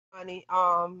honey.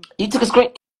 You took a screen.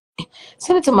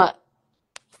 Send it to my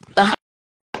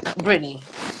Brittany.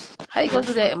 How you gonna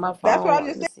do that in my That's what I phone?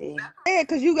 Let just me see. said,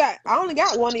 because I only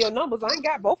got one of your numbers. I ain't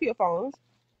got both of your phones.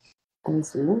 Let me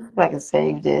see. Let me see if I can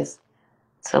save this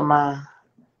to my.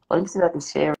 Well, let me see if I can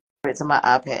share it to my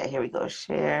iPad. Here we go.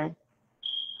 Share.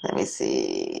 Let me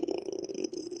see.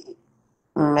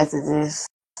 Messages.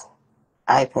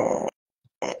 iPad.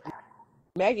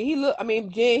 Maggie,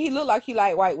 Jen, he look like he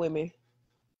like white women.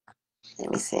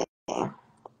 Let me see.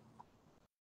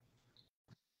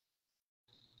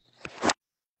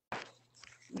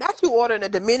 Not you ordering a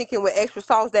Dominican with extra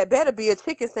sauce. That better be a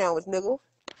chicken sandwich, nigga.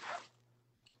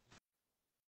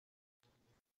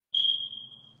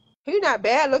 He not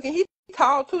bad looking. He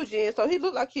tall too, Jen. So he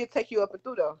look like he'll take you up and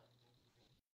through though.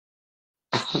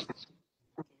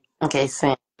 Okay,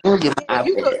 Sam. Let me get my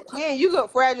iPad. You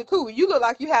look fragile too. You look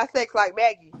like you have sex like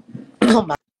Maggie. Oh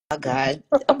my God.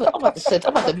 I'm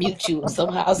about to mute you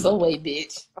somehow, some way,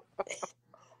 bitch.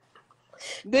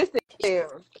 This thing,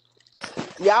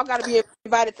 y'all gotta be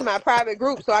invited to my private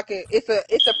group so I can.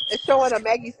 It's showing a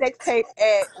Maggie sex tape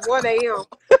at 1 a.m.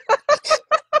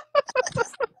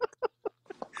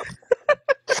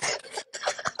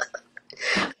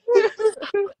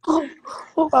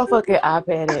 Oh my fucking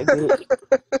iPad at, bitch.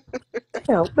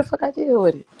 Damn, what the fuck I did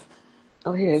with it?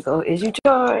 Oh, here it go. Is you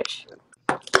charged?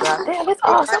 Damn, it's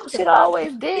all some shit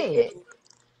always dead.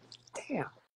 Damn.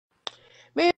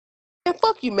 Man,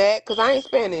 fuck you, Matt, because I ain't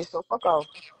Spanish, so fuck off.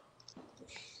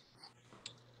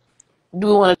 Do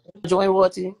we want to join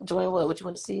royalty? Join what? What you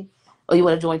want to see? Oh, you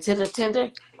want to join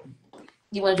Tinder?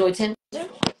 You want to join Tinder?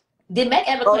 Did Mac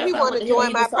ever Oh, he clarify want what to the hell join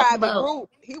he my was talking private about? group.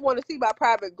 He want to see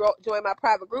join my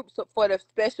private group for the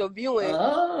special viewing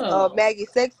of Oh.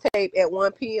 Maggie's sex tape at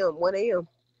 1 p.m., 1 a.m.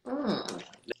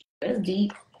 That's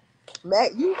deep.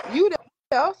 Mac, you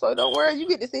there, so don't worry, you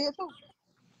get to see it too.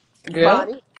 Girl,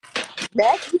 Bonnie,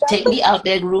 Mac, you there take me out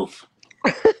that group.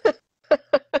 too.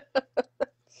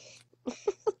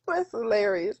 That's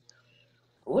hilarious.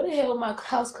 Where the hell my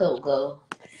house coat go?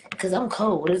 Because I'm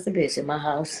cold as a bitch in my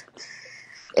house.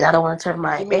 And I don't want to turn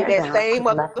my You mean air that down same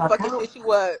because when I clock motherfucking out, shit you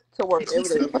wear to I work can't every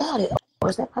day? sleep without it. Or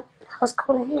is that my house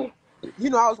coat in here? You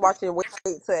know I was watching Wait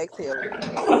to Exhale.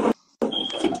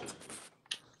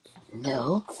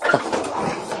 No.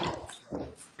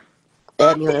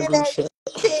 Add me on a Until group that chat.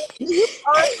 shit, you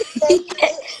until that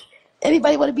shit.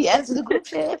 Anybody want to be added to the group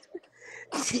chat?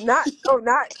 Not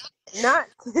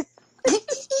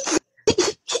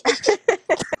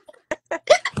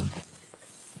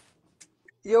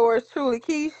yours truly,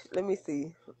 Keish. Let me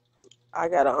see. I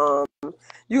gotta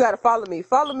you gotta follow me.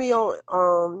 Follow me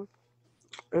on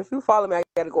if you follow me, I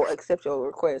gotta go accept your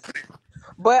request.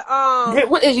 But Britt,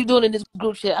 what is you doing in this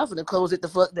group chat? I'm finna close it the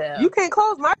fuck you down. can't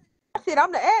close my shit.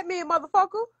 I'm the admin,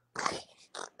 motherfucker.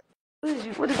 What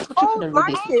you Close finna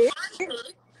my do? shit.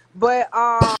 But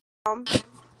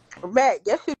Mac,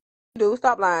 yes you do.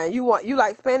 Stop lying. You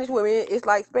like Spanish women? It's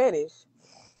like Spanish.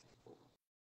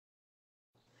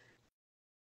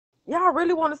 Y'all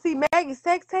really want to see Maggie's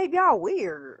sex tape? Y'all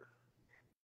weird.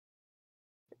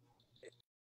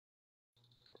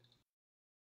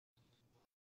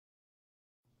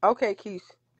 Okay, Keish.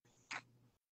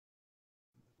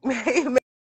 Maggie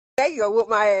gonna whoop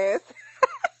my ass.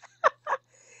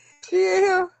 She in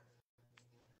here.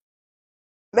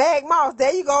 Mag Moss,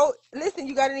 there you go. Listen,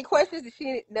 you got any questions?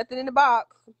 She nothing in the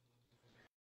box.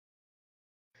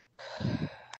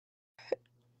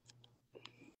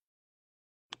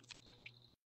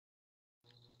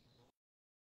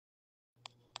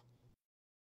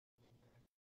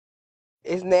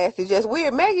 It's nasty, just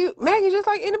weird. Maggie, just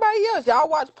like anybody else. Y'all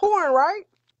watch porn, right?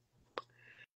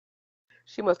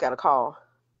 She must got a call.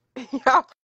 Y'all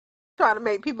trying to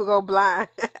make people go blind.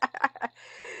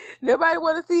 Nobody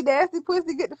want to see nasty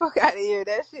pussy. Get the fuck out of here.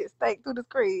 That shit stank through the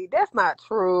screen. That's not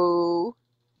true.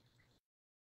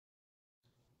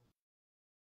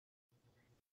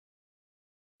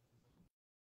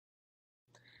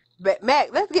 But Mac,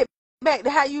 let's get back to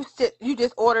how you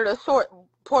just ordered a short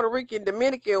Puerto Rican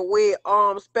Dominican with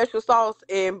special sauce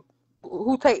and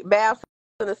who take baths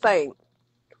in the sink.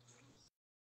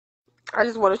 I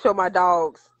just want to show my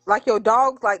dogs. Like your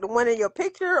dogs, like the one in your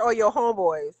picture or your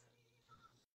homeboys?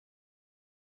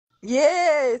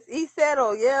 Yes, East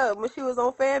Settle, yeah, when she was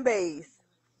on fan base.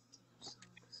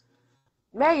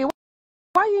 Maggie,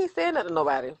 why you ain't saying that to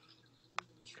nobody?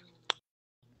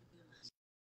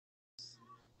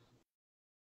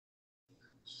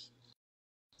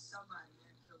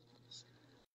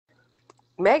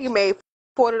 Maggie made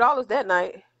 $40 that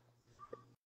night.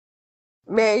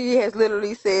 Maggie has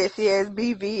literally said she has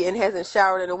BV and hasn't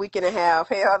showered in a week and a half.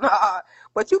 Hell no.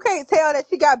 But you can't tell that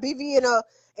she got BV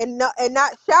and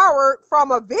not showered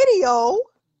from a video.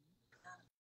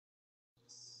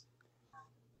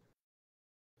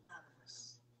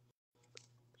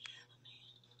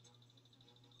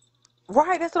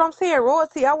 Right, that's what I'm saying.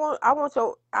 Royalty, I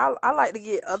like to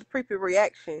get other people's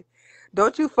reaction.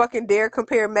 Don't you fucking dare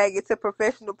compare Maggie to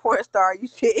professional porn star. You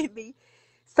shitting me?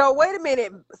 So wait a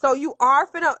minute. So you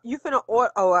finna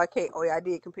order? Oh, I can't. Oh yeah, I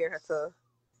did compare her to.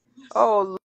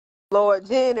 Oh Lord,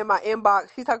 Jen in my inbox.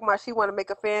 She talking about she want to make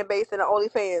a fan base and the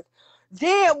OnlyFans.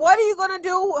 Jen, what are you gonna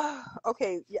do?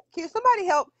 Okay, can somebody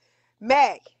help?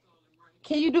 Mac,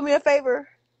 can you do me a favor?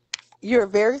 You're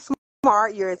very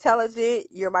smart. You're intelligent.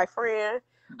 You're my friend.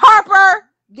 Harper,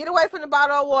 get away from the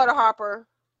bottle of water, Harper.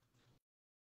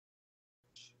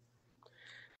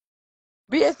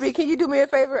 BSB, can you do me a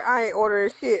favor? I ain't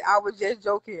ordering shit. I was just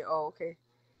joking. Oh, okay.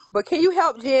 But can you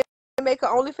help Jen make an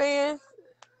OnlyFans?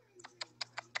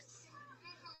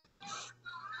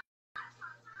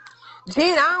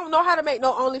 Jen, I don't know how to make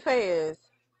no OnlyFans.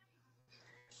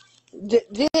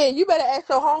 Jen, you better ask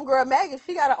your homegirl Maggie.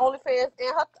 She got an OnlyFans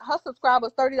and her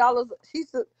subscriber's $30.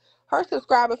 Her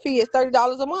subscriber fee is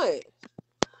 $30 a month.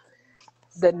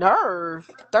 The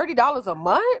nerve, $30 a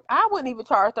month? I wouldn't even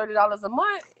charge $30 a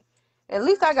month. At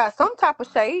least I got some type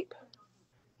of shape.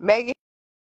 Maggie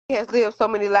has lived so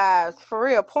many lives. For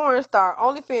real, porn star,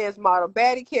 OnlyFans model,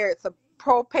 baddie carrots, a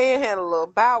pro panhandler,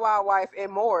 Bow Wow wife, and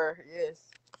more. Yes.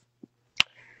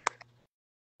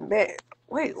 Man,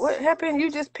 wait, what happened?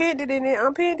 You just pinned it and then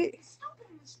unpinned it?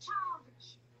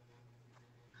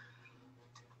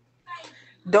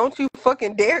 Don't you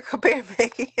fucking dare compare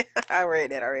Maggie. I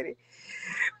read that already.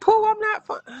 Pooh, I'm not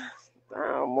fun.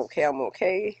 I'm okay. I'm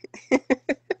okay.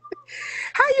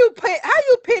 How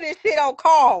you pinning shit on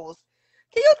calls?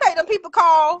 Can you take them people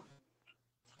call?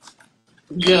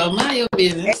 Girl, mind your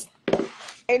business.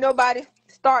 Ain't nobody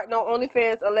starting on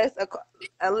OnlyFans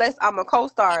unless I'm a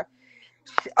co-star.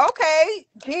 Okay,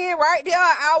 Jen, right there,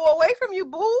 an hour away from you,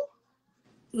 boo.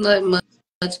 Not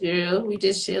much, girl. We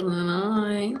just chilling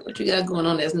on. What you got going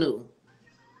on that's new?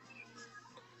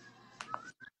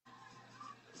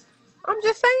 I'm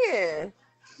just saying.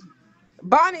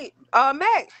 Bonnie,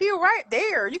 Max, she right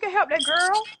there. You can help that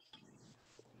girl.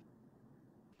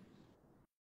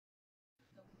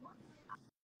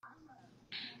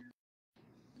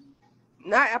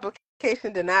 Not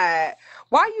application denied.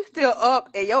 Why you still up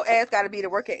and your ass got to be to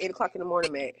work at 8 o'clock in the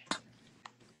morning, Max?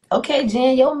 Okay,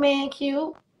 Jen, your man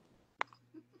cute.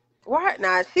 Why?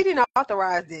 Nah, she didn't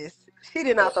authorize this. She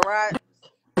didn't authorize.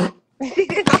 She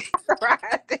didn't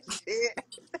authorize this shit.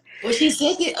 Was she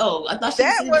sent it? Oh, I thought she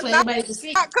was That sending it was for not everybody to see.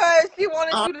 because she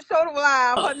wanted Oh, you to show them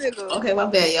live oh, her nigga. okay, my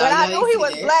bad, But y'all. I Y'all knew ain't he see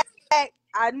was that. black.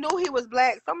 I knew he was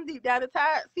black. Something deep down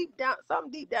inside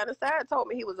told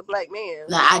me he was a black man.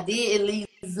 Now, I did at least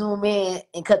zoom in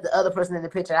and cut the other person in the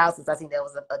picture out since I think that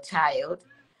was a child.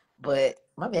 But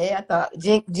my bad. I thought,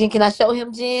 Jen, can I show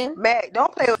him, Jen? Mac,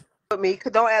 don't play with me.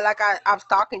 Cause don't act like I'm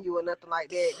stalking you or nothing like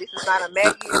that. This is not a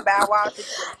Maggie and Bow Wow I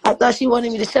situation. thought she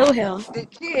wanted me to show him. I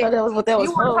Jen, thought that was what that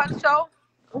you was want for. her to show?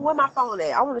 Where my phone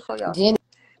at? I want to show y'all. Jen, is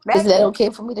Maggie, that okay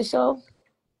for me to show?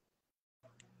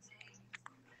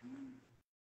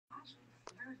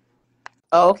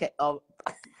 Oh, okay. Oh,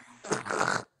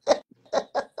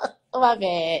 oh my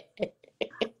bad.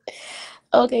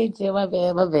 Okay, Jen, my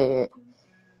bad, my bad.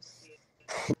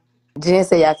 Jen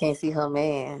said y'all can't see her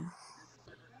man.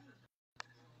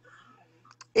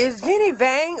 is Jenny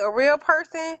Vang a real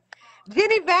person?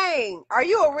 Jenny Vang, are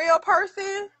you a real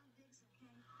person?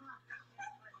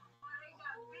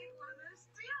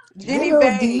 There Jenny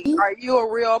go D. Vang, are you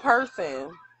a real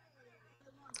person?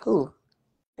 Who?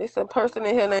 It's a person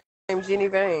in here named Jenny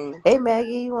Vang. Hey,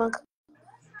 Maggie, you want to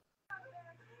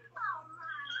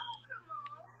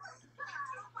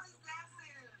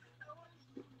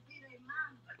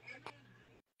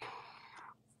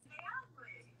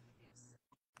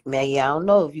Maggie, I don't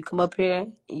know. If you come up here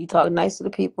and you talk nice to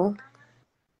the people.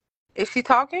 Is she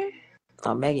talking?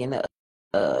 Oh, Maggie in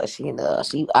the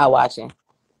she eye watching.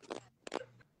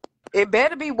 It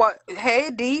better be what? Hey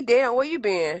D, damn, where you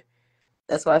been?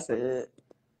 That's what I said.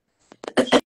 Wait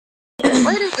a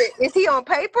minute, is he on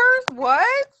papers?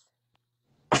 What?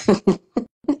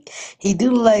 He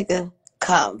do look like a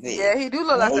convict. Yeah, he do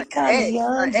look like Hey, an ex, an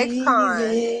Young ex-con.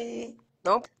 Jeezy.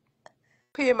 Don't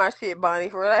pee in my shit, Bonnie.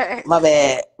 Relax. My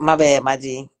bad. My bad, my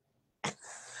G.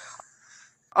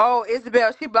 Oh,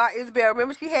 Isabel, she blocked Isabel.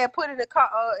 Remember she had put in the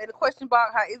question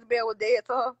box how Isabel was dead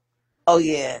to her? Oh,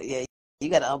 yeah, yeah. You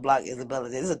gotta unblock Isabella.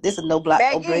 This a no block.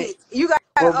 Oh, Brett. Maggie, you gotta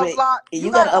Well, Brett, unblock. You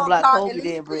you gotta gotta unblock unblock at Kobe least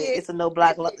then, Brett. 10. It's a no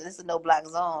block. Listen, This a no block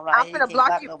zone right I'm here. You finna can't block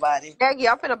block you. nobody. Maggie,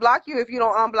 I'm finna block you if you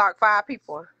don't unblock 5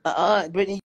 people.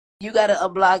 Brittany, you gotta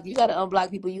unblock. You gotta unblock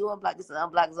people. You unblock this an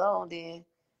unblock zone. Then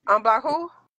Unblock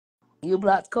who? you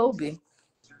blocked Kobe.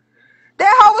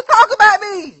 That hoe was talking about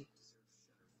me.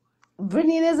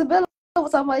 Brittany and Isabella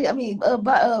was talking about. I mean,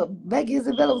 Becky and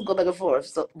Isabella was going back and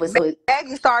forth.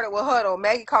 Maggie started with her though.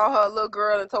 Maggie called her a little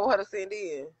girl and told her to send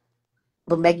in.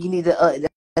 But Maggie need to.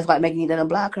 That's why Maggie need to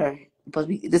unblock her. Because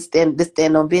this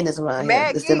stand on business around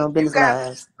here. This stand Maggie, on business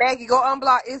lives. Maggie, go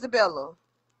unblock Isabella.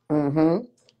 Mm-hmm.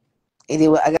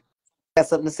 Anyway, I got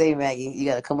something to say, Maggie. You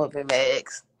gotta come up here,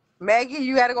 Max. Maggie,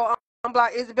 you gotta go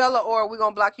unblock Isabella or we're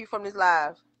gonna block you from this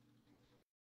live.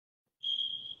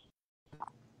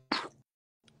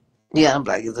 You gotta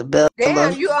unblock Isabella.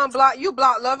 Damn, you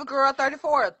blocked Lover Girl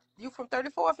 34th. You from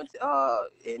 34th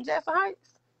in Jackson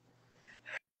Heights?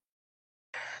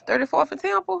 34th and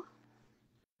Temple?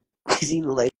 She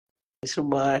look like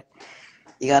Shamar.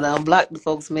 You gotta unblock the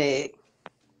folks, Meg.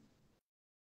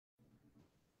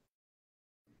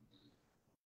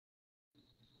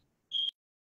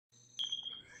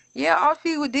 Yeah, all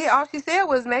she said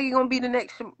was Maggie gonna be the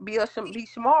next be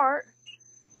smart.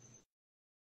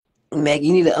 Meg,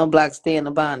 you need to unblock Stay in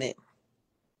the Bonnet.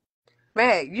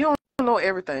 Mag, you don't know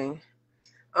everything.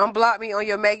 Unblock me on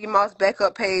your Maggie Moss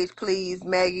backup page, please,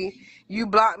 Maggie. You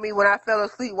blocked me when I fell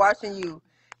asleep watching you.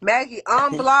 Maggie,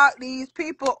 unblock these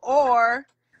people or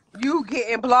you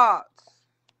getting blocked.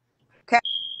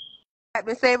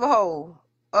 Captain Save a Hole.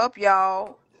 Up,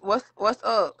 y'all. What's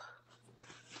up?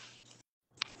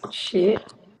 Shit.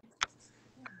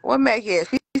 What Maggie at?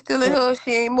 She still in her.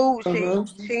 She ain't moved.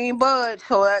 Mm-hmm. She ain't budged.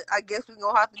 So I guess we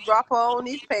gonna have to drop her on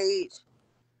this page.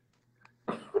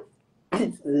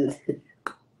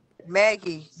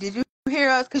 Maggie, did you hear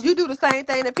us? Cause you do the same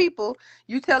thing to people.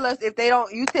 You tell us if they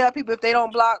don't. You tell people if they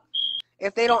don't block,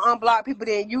 if they don't unblock people,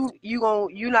 then you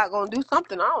not gonna do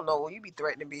something. I don't know. You be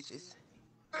threatening bitches.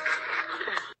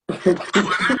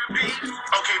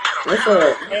 What's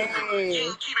up? Hey,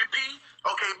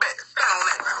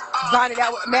 Johnny,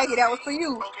 Maggie. That was for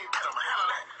you.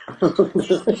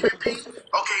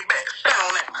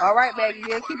 All right, Maggie. You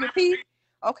didn't keep it peace.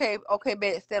 Okay,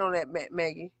 bet. Stand on that,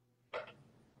 Maggie.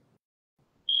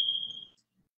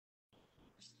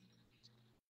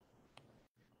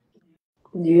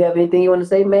 Do you have anything you want to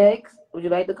say, Max? Would you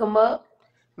like to come up?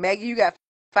 Maggie, you got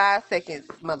 5 seconds,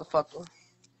 motherfucker.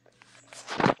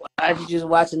 Why you just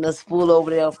watching us fool over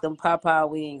there off them Popeye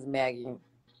wings, Maggie?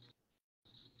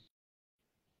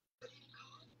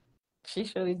 She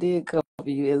surely did come for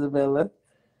you, Isabella.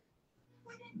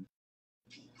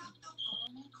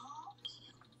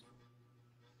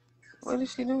 What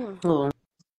is she doing? Oh,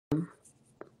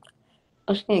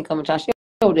 she ain't coming. She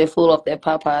over there fool off that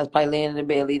Popeyes, probably laying in the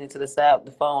bed, leaning to the side with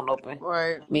the phone open.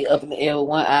 Right. Me up in the air with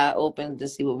one eye open to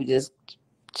see what we just.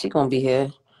 She gonna be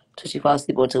here till she falls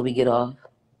asleep or till we get off.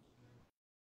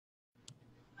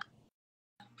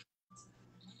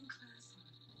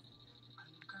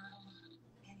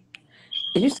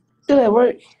 Is you still at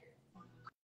work?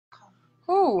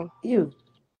 Who? You.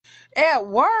 At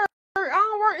work? I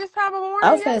don't work this time of I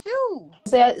morning. was That's saying, you.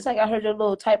 it's like I heard your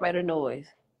little typewriter noise.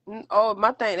 Oh,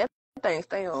 that thing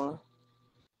stay on.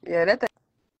 Yeah, that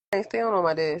thing stay on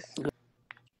my desk.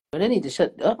 But they need to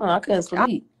shut. I couldn't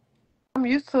sleep. I'm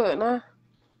used to it now.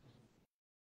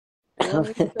 Yeah, I'm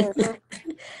used to it now.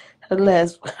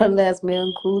 her last meal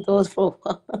include those four.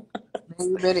 Man,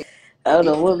 you better I don't eat,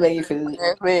 know what made you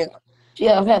feel. man. She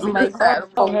have had We somebody just call had them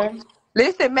folks. her.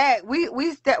 Listen, Matt,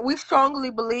 we strongly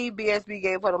believe BSB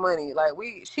gave her the money. Like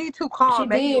she too She calm.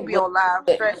 Maggie will did, be on live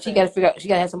but she stressing. got to figure out. She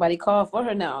got to have somebody call for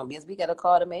her now. Because we got to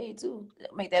call the maid too.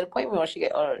 Make that appointment, or she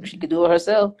could do it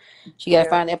herself. She got to Yeah.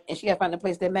 find that, and she got to find the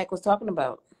place that Mac was talking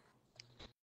about.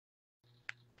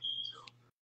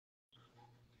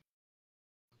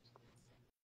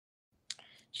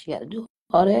 She got to do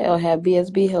all that, or have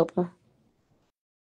BSB help her.